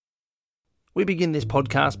We begin this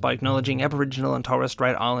podcast by acknowledging Aboriginal and Torres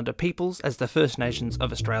Strait Islander peoples as the First Nations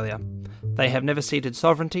of Australia. They have never ceded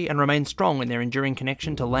sovereignty and remain strong in their enduring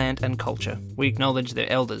connection to land and culture. We acknowledge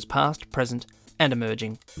their elders past, present and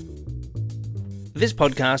emerging. This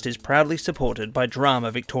podcast is proudly supported by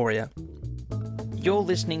Drama Victoria. You're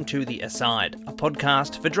listening to The Aside, a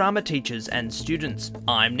podcast for drama teachers and students.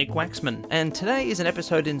 I'm Nick Waxman, and today is an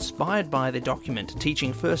episode inspired by the document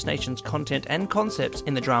Teaching First Nations Content and Concepts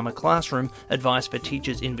in the Drama Classroom, Advice for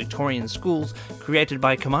Teachers in Victorian Schools, created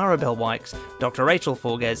by Kamara Bell-Wykes, Dr. Rachel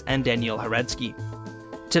Forgaz and Danielle Hradsky.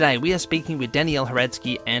 Today we are speaking with Danielle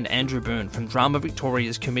Hradsky and Andrew Byrne from Drama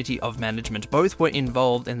Victoria's Committee of Management. Both were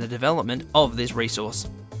involved in the development of this resource.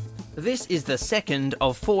 This is the second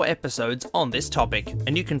of 4 episodes on this topic,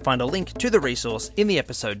 and you can find a link to the resource in the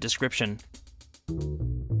episode description.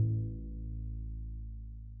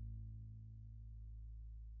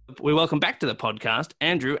 We welcome back to the podcast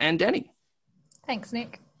Andrew and Danny. Thanks,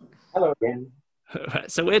 Nick. Hello again.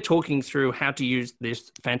 So we're talking through how to use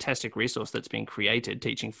this fantastic resource that's been created,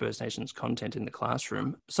 Teaching First Nations Content in the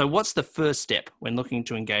Classroom. So what's the first step when looking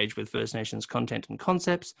to engage with First Nations content and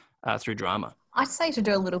concepts through drama? I'd say to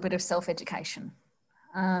do a little bit of self-education.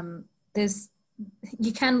 You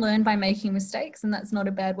can learn by making mistakes, and that's not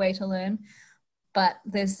a bad way to learn, but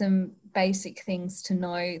there's some basic things to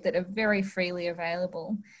know that are very freely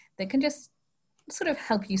available that can just sort of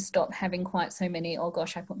help you stop having quite so many, oh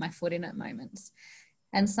gosh, I put my foot in it moments.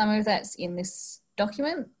 And some of that's in this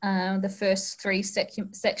document. The first 3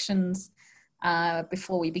 sections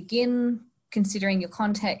before we begin, considering your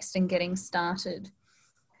context and getting started.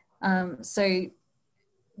 So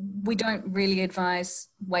we don't really advise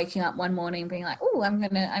waking up one morning being like, oh, I'm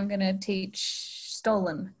gonna teach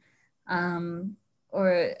stolen,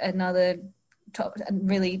 or another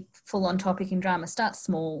really full-on topic in drama. Start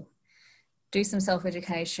small. Do some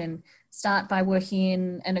self-education. Start by working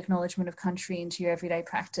in an acknowledgement of country into your everyday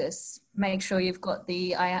practice. Make sure you've got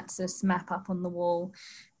the IATSIS map up on the wall.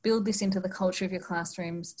 Build this into the culture of your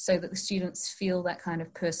classrooms so that the students feel that kind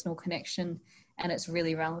of personal connection and it's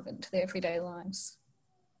really relevant to their everyday lives.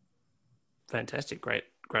 Fantastic. Great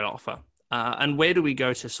offer. And where do we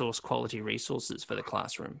go to source quality resources for the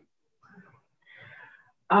classroom?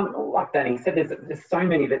 Like Danny said, there's so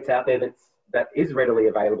many that's out there that is readily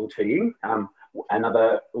available to you.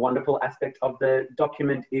 Another wonderful aspect of the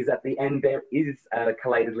document is at the end there is a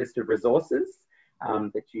collated list of resources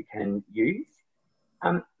that you can use.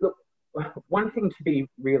 Look, one thing to be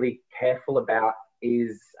really careful about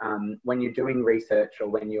is when you're doing research or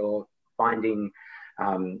when you're finding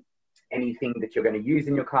anything that you're going to use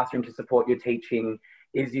in your classroom to support your teaching,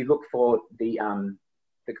 is you look for the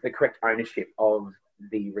correct ownership of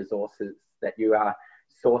the resources, that you are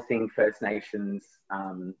sourcing First Nations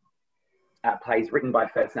plays written by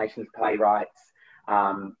First Nations playwrights,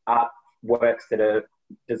 art works that are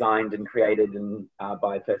designed and created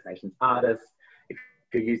by First Nations artists. If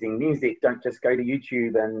you're using music, don't just go to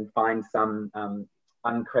YouTube and find some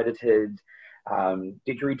uncredited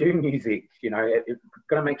didgeridoo music. You've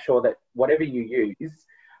got to make sure that whatever you use,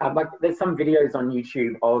 like there's some videos on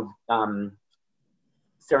YouTube of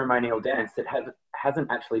ceremonial dance that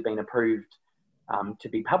hasn't actually been approved to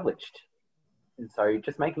be published. And so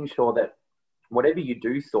just making sure that whatever you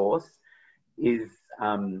do source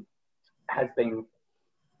has been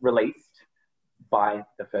released by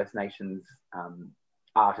the First Nations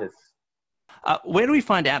artists. Where do we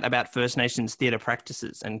find out about First Nations theatre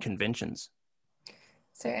practices and conventions?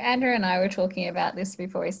 So Andrew and I were talking about this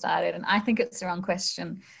before we started, and I think it's the wrong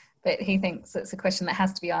question, but he thinks it's a question that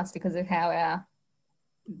has to be asked because of how our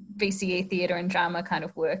VCE theatre and drama kind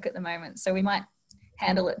of work at the moment. So we might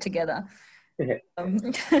handle it together. So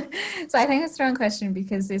I think it's the wrong question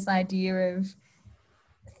because this idea of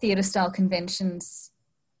theatre style conventions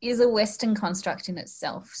is a Western construct in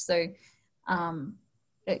itself. So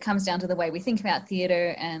it comes down to the way we think about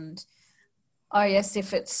theatre and, oh yes,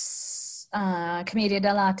 if it's Commedia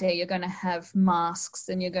dell'arte, you're going to have masks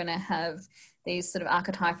and you're going to have these sort of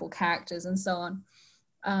archetypal characters and so on.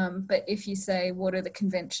 But if you say, what are the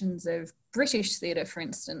conventions of British theatre, for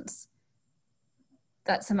instance,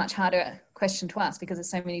 that's a much harder question to ask because there's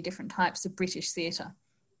so many different types of British theatre.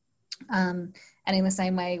 And in the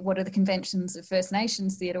same way, what are the conventions of First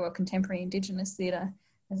Nations theatre or contemporary Indigenous theatre,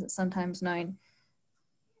 as it's sometimes known?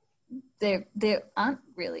 There aren't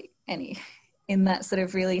really any in that sort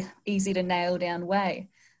of really easy to nail down way.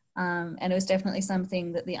 And it was definitely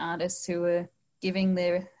something that the artists who were giving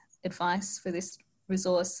their advice for this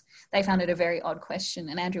resource, they found it a very odd question.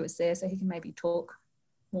 And Andrew was there, so he can maybe talk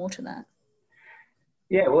more to that.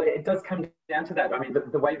 Yeah, well, it does come down to that. I mean,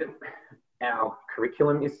 the way that our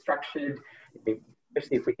curriculum is structured,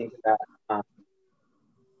 especially if we think about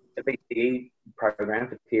the BCE program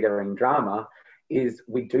for theatre and drama, is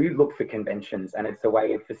we do look for conventions, and it's a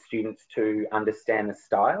way for students to understand the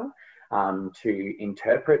style, to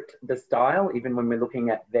interpret the style. Even when we're looking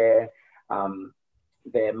at their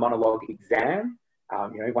monologue exam,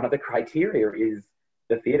 one of the criteria is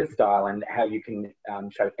the theatre style and how you can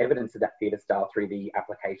show evidence of that theatre style through the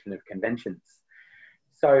application of conventions.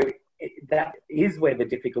 So that is where the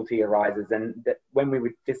difficulty arises. And that when we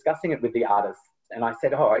were discussing it with the artists, and I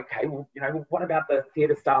said, oh, okay, well, what about the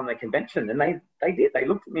theatre style and the convention? And they did. They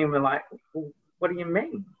looked at me and were like, well, what do you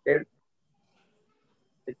mean? There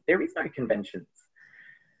is no conventions.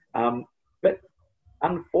 But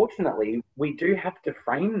unfortunately, we do have to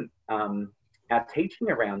frame our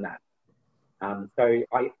teaching around that. So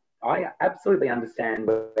I absolutely understand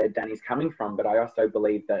where Danny's coming from, but I also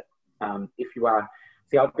believe that if you are,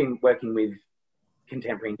 I've been working with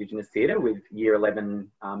contemporary Indigenous theatre with Year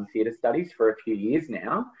 11 theatre studies for a few years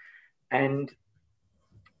now, and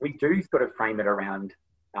we do sort of frame it around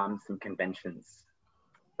some conventions.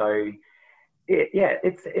 So yeah,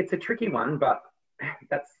 it's a tricky one, but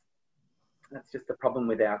that's just the problem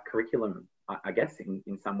with our curriculum, I guess,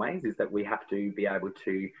 in some ways, is that we have to be able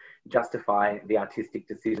to justify the artistic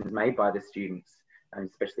decisions made by the students, and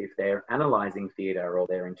especially if they're analysing theatre or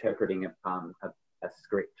they're interpreting a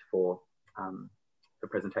script for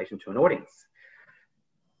presentation to an audience.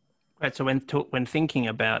 Right. So when thinking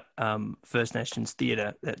about First Nations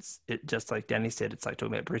theatre, that's it. Just like Danny said, it's like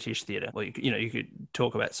talking about British theatre. Well, you could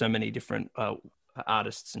talk about so many different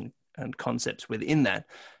artists and concepts within that.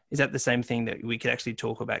 Is that the same thing that we could actually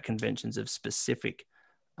talk about conventions of specific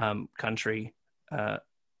country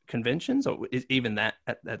conventions, or is even that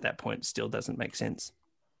at that point still doesn't make sense?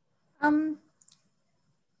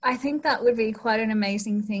 I think that would be quite an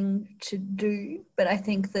amazing thing to do, but I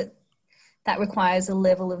think that requires a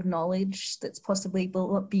level of knowledge that's possibly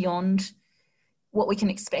beyond what we can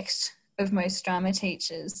expect of most drama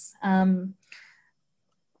teachers. I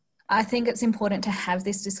think it's important to have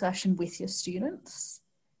this discussion with your students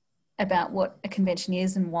about what a convention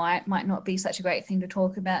is and why it might not be such a great thing to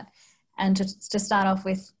talk about. And to start off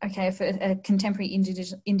with, okay, for a contemporary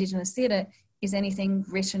Indigenous theatre is anything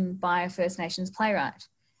written by a First Nations playwright.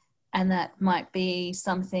 And that might be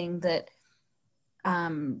something that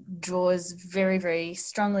draws very, very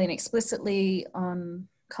strongly and explicitly on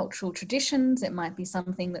cultural traditions. It might be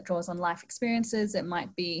something that draws on life experiences. It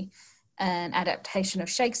might be an adaptation of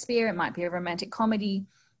Shakespeare. It might be a romantic comedy.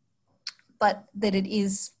 But that it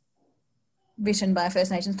is written by a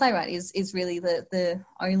First Nations playwright is really the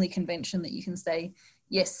only convention that you can say,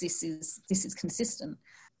 yes, this is consistent.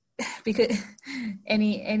 Because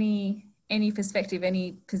any perspective,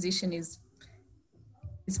 any position is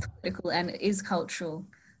political and is cultural.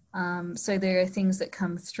 So there are things that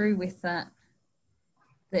come through with that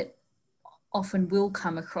often will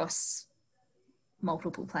come across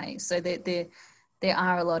multiple plays. So there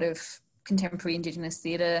are a lot of contemporary Indigenous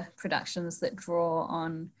theatre productions that draw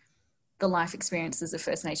on the life experiences of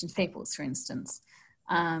First Nations peoples, for instance.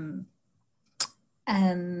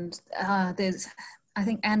 There's, I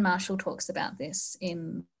think Anne Marshall talks about this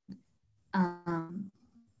in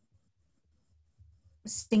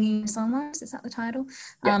Singing Songlines, is that the title?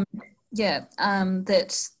 Yeah.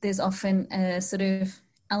 That there's often a sort of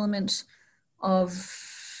element of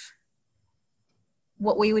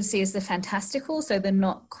what we would see as the fantastical, so the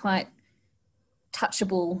not quite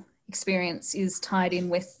touchable experience is tied in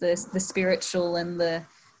with the spiritual and the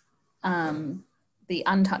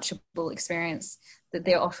untouchable experience, that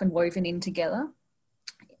they're often woven in together.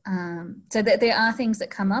 So that there are things that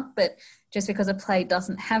come up, but just because a play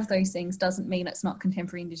doesn't have those things doesn't mean it's not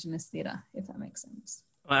contemporary Indigenous theatre, if that makes sense.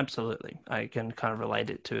 Well, absolutely. I can kind of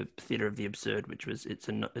relate it to theatre of the absurd, which was it's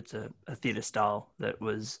a theatre style that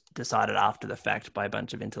was decided after the fact by a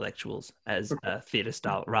bunch of intellectuals as a theatre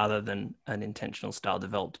style rather than an intentional style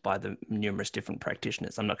developed by the numerous different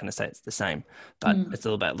practitioners. I'm not going to say it's the same, but it's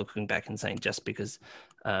all about looking back and saying just because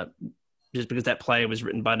that play was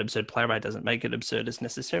written by an absurd playwright doesn't make it absurdist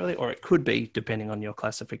necessarily, or it could be depending on your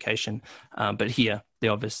classification. But here, the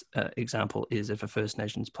obvious example is if a First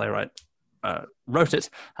Nations playwright wrote it,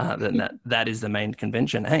 then that is the main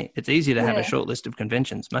convention. Hey, it's easier to have a short list of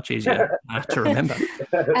conventions, much easier to remember.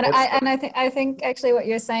 And I think actually what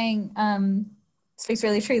you're saying speaks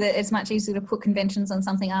really true, that it's much easier to put conventions on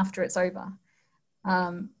something after it's over.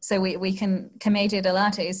 So we can, Commedia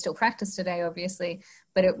dell'arte is still practiced today, obviously,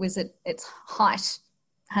 but it was at its height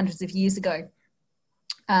hundreds of years ago.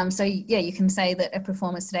 So yeah, you can say that a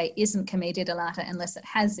performance today isn't Commedia dell'arte unless it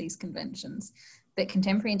has these conventions. that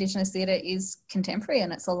contemporary Indigenous theatre is contemporary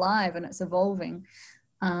and it's alive and it's evolving.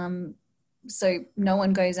 So no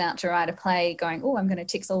one goes out to write a play going, oh, I'm going to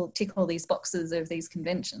tick all these boxes of these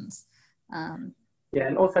conventions. Yeah,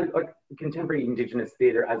 and also like contemporary Indigenous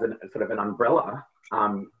theatre as a sort of an umbrella,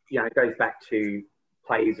 it goes back to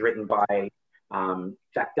plays written by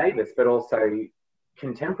Jack Davis, but also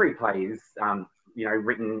contemporary plays,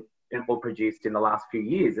 written or produced in the last few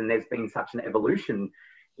years. And there's been such an evolution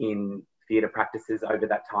in theatre practices over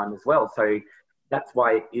that time as well. So that's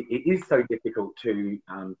why it is so difficult to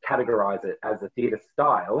categorise it as a theatre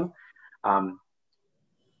style. But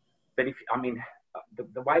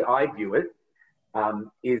the way I view it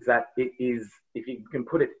is that it is, if you can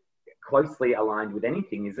put it closely aligned with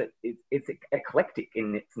anything, is that it's eclectic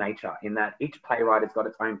in its nature, in that each playwright has got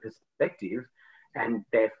its own perspective and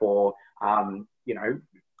therefore,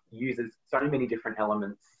 uses so many different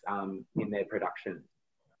elements in their production.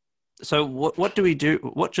 So what do we do?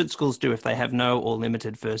 What should schools do if they have no or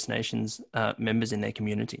limited First Nations members in their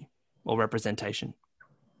community or representation?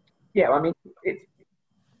 Yeah, it's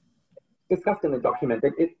discussed in the document,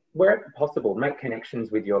 but where possible, make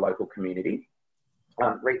connections with your local community.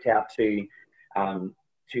 Reach out to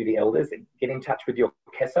the elders, get in touch with your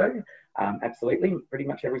CESO. Absolutely, pretty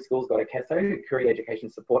much every school's got a CESO, Koori Education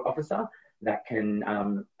Support Officer, that can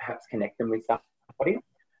perhaps connect them with somebody.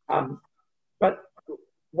 But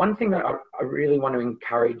one thing that I really want to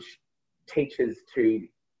encourage teachers to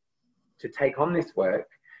take on this work,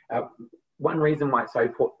 one reason why it's so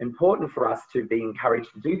important for us to be encouraged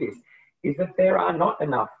to do this is that there are not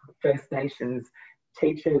enough First Nations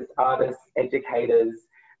teachers, artists, educators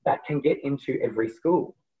that can get into every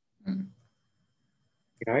school.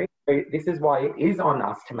 So this is why it is on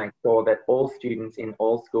us to make sure that all students in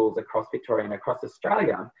all schools across Victoria and across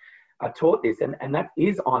Australia are taught this, and that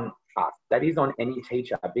is on us. That is on any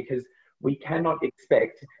teacher, because we cannot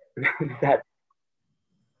expect that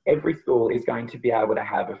every school is going to be able to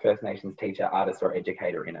have a First Nations teacher, artist, or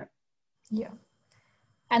educator in it. Yeah,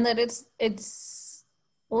 and that it's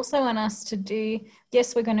also on us to do.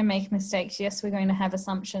 Yes, we're going to make mistakes. Yes, we're going to have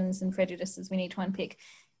assumptions and prejudices we need to unpick.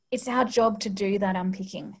 It's our job to do that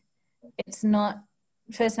unpicking. It's not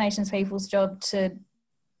First Nations people's job to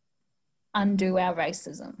undo our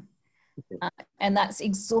racism. And that's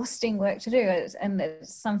exhausting work to do. And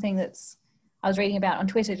it's something I was reading about on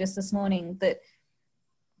Twitter just this morning, that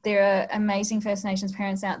there are amazing First Nations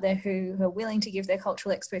parents out there who are willing to give their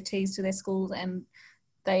cultural expertise to their schools, and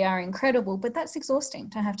they are incredible, but that's exhausting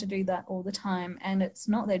to have to do that all the time. And it's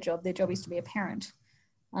not their job. Their job is to be a parent.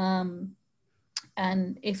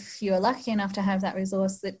 And if you're lucky enough to have that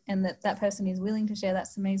resource that person is willing to share,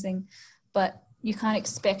 that's amazing. But you can't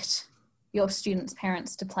expect your students'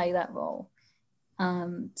 parents to play that role.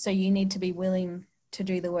 So you need to be willing to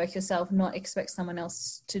do the work yourself, not expect someone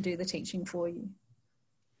else to do the teaching for you.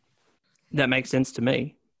 That makes sense to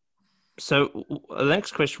me. So the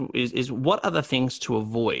next question is what are the things to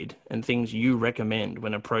avoid and things you recommend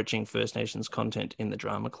when approaching First Nations content in the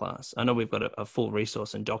drama class? I know we've got a full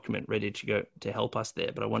resource and document ready to go to help us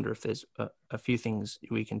there, but I wonder if there's a few things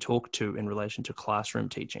we can talk to in relation to classroom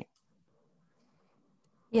teaching.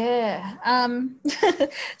 Yeah,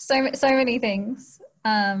 so many things,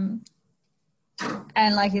 and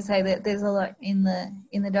like you say, that there's a lot in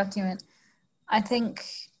the document. I think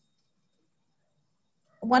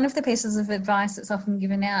one of the pieces of advice that's often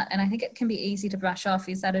given out, and I think it can be easy to brush off,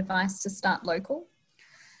 is that advice to start local.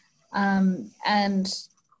 And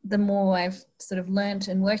the more I've sort of learnt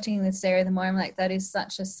and worked in this area, the more I'm like, that is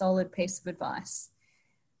such a solid piece of advice.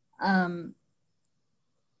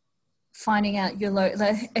 Finding out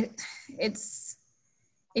it's,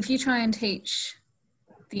 if you try and teach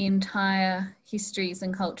the entire histories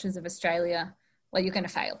and cultures of Australia, well, you're going to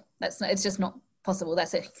fail. It's just not possible.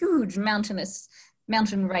 That's a huge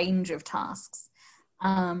mountain range of tasks.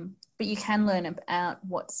 But you can learn about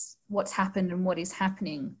what's happened and what is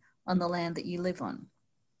happening on the land that you live on.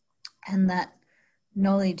 And that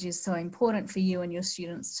knowledge is so important for you and your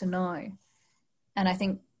students to know. And I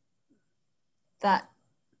think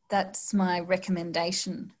that's my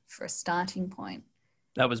recommendation for a starting point.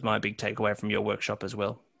 That was my big takeaway from your workshop as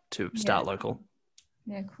well, to start local.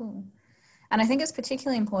 Yeah, cool. And I think it's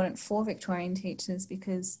particularly important for Victorian teachers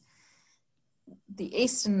because the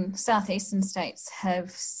southeastern states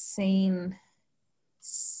have seen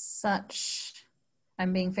such,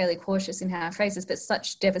 I'm being fairly cautious in how I phrase this, but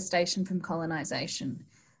such devastation from colonisation.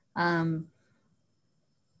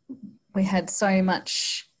 We had so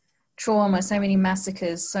much trauma, so many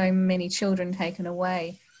massacres, so many children taken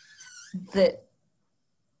away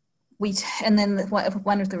and then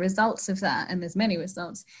one of the results of that, and there's many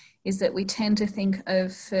results, is that we tend to think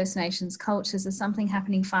of First Nations cultures as something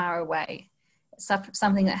happening far away. It's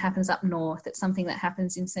something that happens up north. It's something that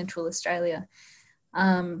happens in Central Australia.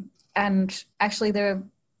 And actually there are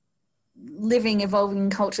living, evolving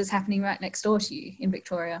cultures happening right next door to you in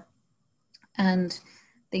Victoria. And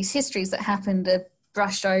these histories that happened are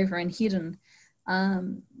brushed over and hidden.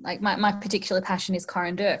 Like my particular passion is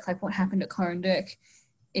Corranderk. Like what happened at Corranderk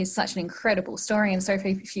is such an incredible story, and so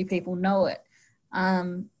few people know it.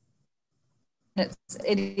 It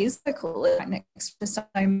is so cool. Right next to so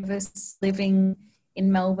many of us living in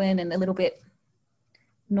Melbourne and a little bit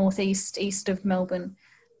east of Melbourne.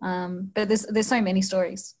 But there's so many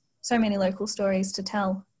stories, so many local stories to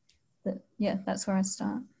tell. That's where I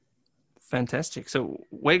start. Fantastic. So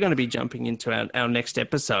we're going to be jumping into our next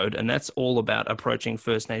episode, and that's all about approaching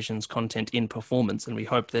First Nations content in performance. And we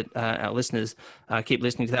hope that our listeners keep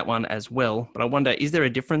listening to that one as well. But I wonder, is there a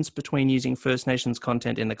difference between using First Nations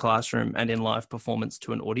content in the classroom and in live performance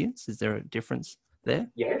to an audience? Is there a difference there?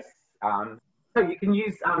 Yes. So you can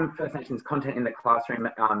use First Nations content in the classroom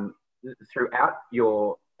throughout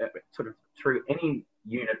your, through any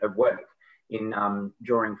unit of work in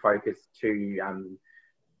drawing focus to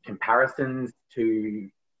comparisons to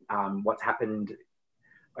what's happened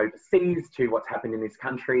overseas, to what's happened in this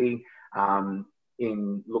country,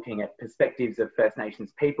 in looking at perspectives of First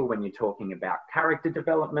Nations people when you're talking about character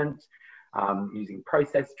development, using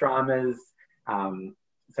process dramas. So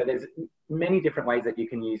there's many different ways that you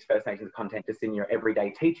can use First Nations content just in your everyday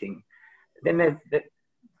teaching. Then there's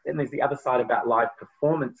the other side about live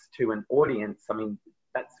performance to an audience. I mean,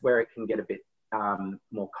 that's where it can get a bit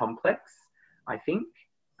more complex, I think.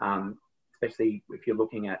 Especially if you're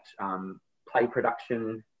looking at play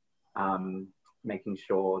production, making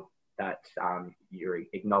sure that you're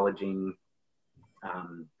acknowledging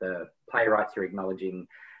the playwrights, you're acknowledging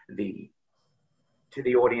to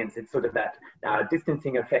the audience. It's sort of that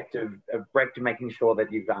distancing effect of Brecht, making sure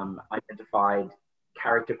that you've identified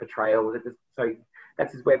character portrayal. So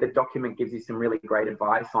that's where the document gives you some really great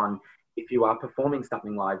advice on, if you are performing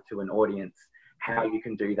something live to an audience, how you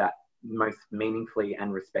can do that most meaningfully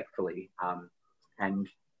and respectfully.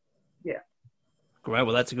 Great.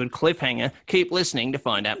 Well, that's a good cliffhanger. Keep listening to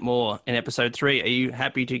find out more in episode 3. Are you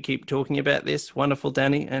happy to keep talking about this? Wonderful,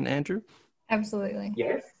 Dani and Andrew? Absolutely.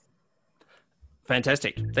 Yes.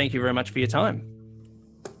 Fantastic. Thank you very much for your time.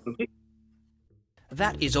 Thank you.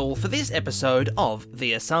 That is all for this episode of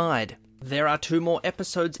The Aside. There are 2 more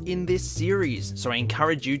episodes in this series, so I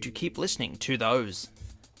encourage you to keep listening to those.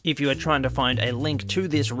 If you are trying to find a link to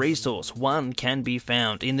this resource, one can be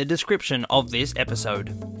found in the description of this episode.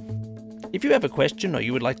 If you have a question or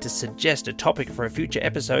you would like to suggest a topic for a future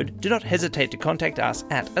episode, do not hesitate to contact us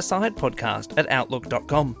at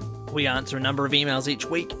asidepodcast@outlook.com. We answer a number of emails each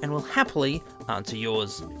week and will happily answer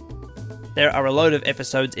yours. There are a load of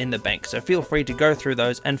episodes in the bank, so feel free to go through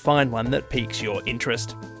those and find one that piques your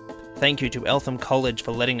interest. Thank you to Eltham College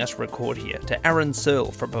for letting us record here, to Aaron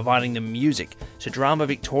Searle for providing the music, to Drama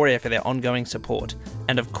Victoria for their ongoing support,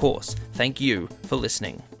 and of course, thank you for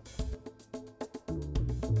listening.